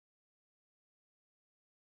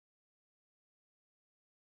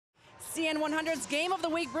CN100's Game of the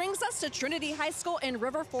Week brings us to Trinity High School in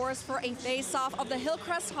River Forest for a face-off of the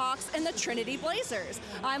Hillcrest Hawks and the Trinity Blazers.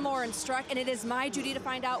 I'm Lauren Strec, and it is my duty to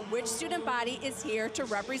find out which student body is here to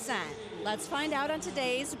represent. Let's find out on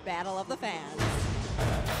today's Battle of the Fans.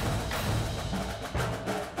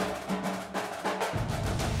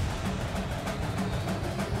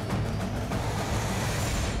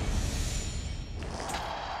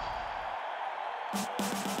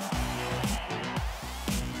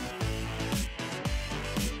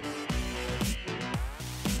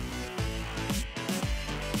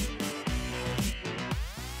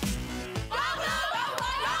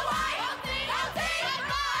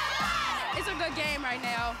 Good game right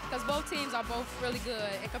now because both teams are both really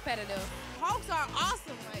good and competitive. Hawks are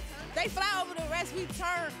awesome. Like, they fly over the rest. We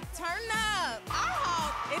turn up. Our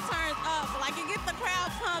Hawk, it turns up. Like, it gets the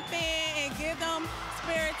crowd pumping and give them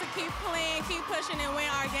spirit to keep playing, keep pushing, and win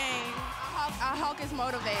our game. Our Hawk is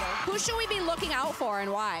motivated. Who should we be looking out for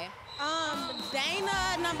and why?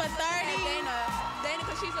 Dana, number 30. Dana,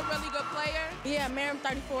 because she's a really good player. Yeah, Miriam,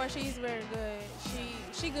 34. She's very good.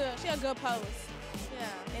 She good. She a good post.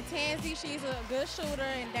 Yeah, and Tansy, she's a good shooter,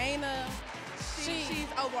 and Dana, she's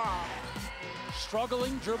overall.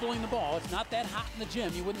 Struggling, dribbling the ball. It's not that hot in the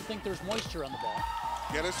gym. You wouldn't think there's moisture on the ball.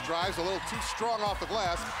 Geddes drives a little too strong off the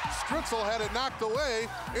glass. Stritzel had it knocked away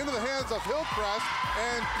into the hands of Hillcrest,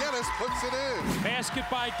 and Geddes puts it in. Basket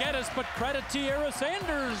by Geddes, but credit Tiara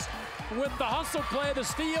Sanders with the hustle play, the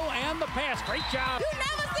steal, and the pass. Great job. You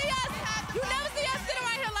never see us sitting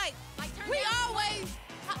right here like we always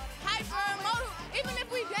hyper motive. Even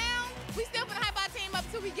if we down, we still gonna hype our team up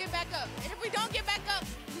till we get back up. And if we don't get back up,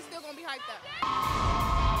 we still gonna be hyped up.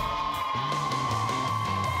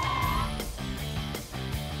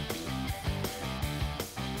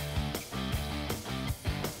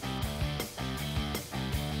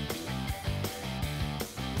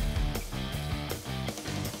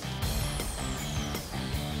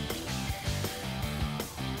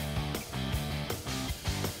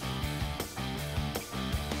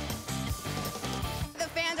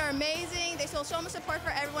 Amazing. They show so much support for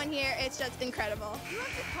everyone here. It's just incredible. You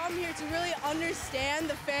have to come here to really understand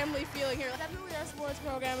the family feeling here. Definitely our sports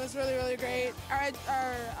program is really, really great. Our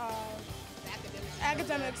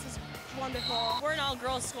academics is wonderful. We're an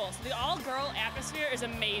all-girls school, so the all-girl atmosphere is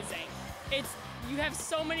amazing. You have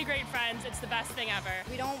so many great friends. It's the best thing ever.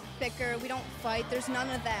 We don't bicker. We don't fight. There's none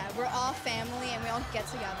of that. We're all family, and we all get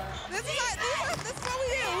together. This is what we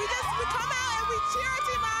do. We come out and we cheer our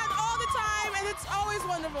team on all the time, and it's always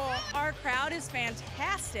wonderful. Our crowd is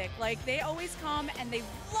fantastic. Like, they always come and they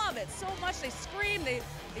love it so much. They scream, they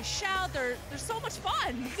shout. They're so much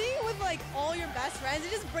fun. Being with like all your best friends,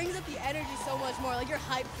 it just brings up the energy so much more. Like, you're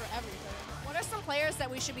hyped for everything. What are some players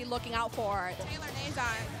that we should be looking out for? Taylor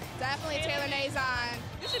Nazon. Definitely Taylor Nazon.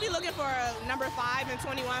 You should be looking for number 5 and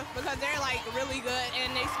 21 because they're like really good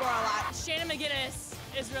and they score a lot. Shannon McGinnis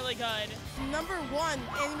is really good. Number 1,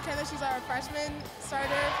 Amy McKenna, she's our freshman starter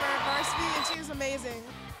for varsity, and she's amazing.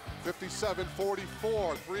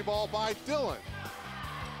 57-44, 3-ball by Dillon.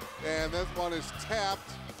 And that one is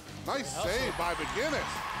tapped. Nice save by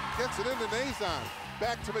McGinnis. Gets it into Nazon.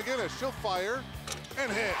 Back to McGinnis. She'll fire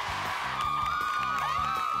and hit.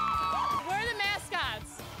 We're the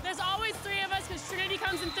mascots. There's always 3 of us because Trinity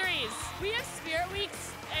comes in 3s. We have spirit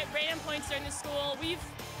weeks at random points during the school. We've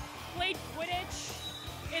played Quidditch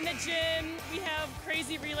in the gym. We have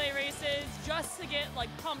crazy relay races just to get like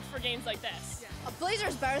pumped for games like this. A Blazer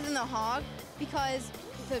is better than the Hawk because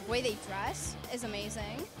the way they dress is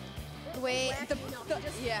amazing. The way Do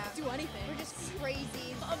anything. we're just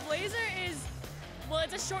crazy. A Blazer is, well,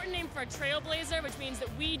 it's a short name for a trailblazer, which means that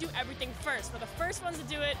we do everything first. We're the first ones to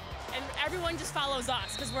do it, and everyone just follows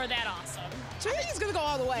us because we're that awesome. Trinity's gonna go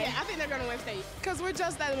all the way. Yeah, I think they're gonna win state because we're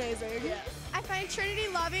just that amazing. Yeah. I find Trinity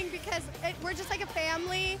loving because we're just like a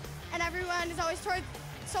family, and everyone is always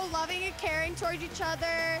so loving and caring towards each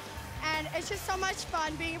other, and it's just so much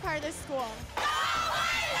fun being a part of this school. Oh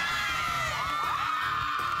my God!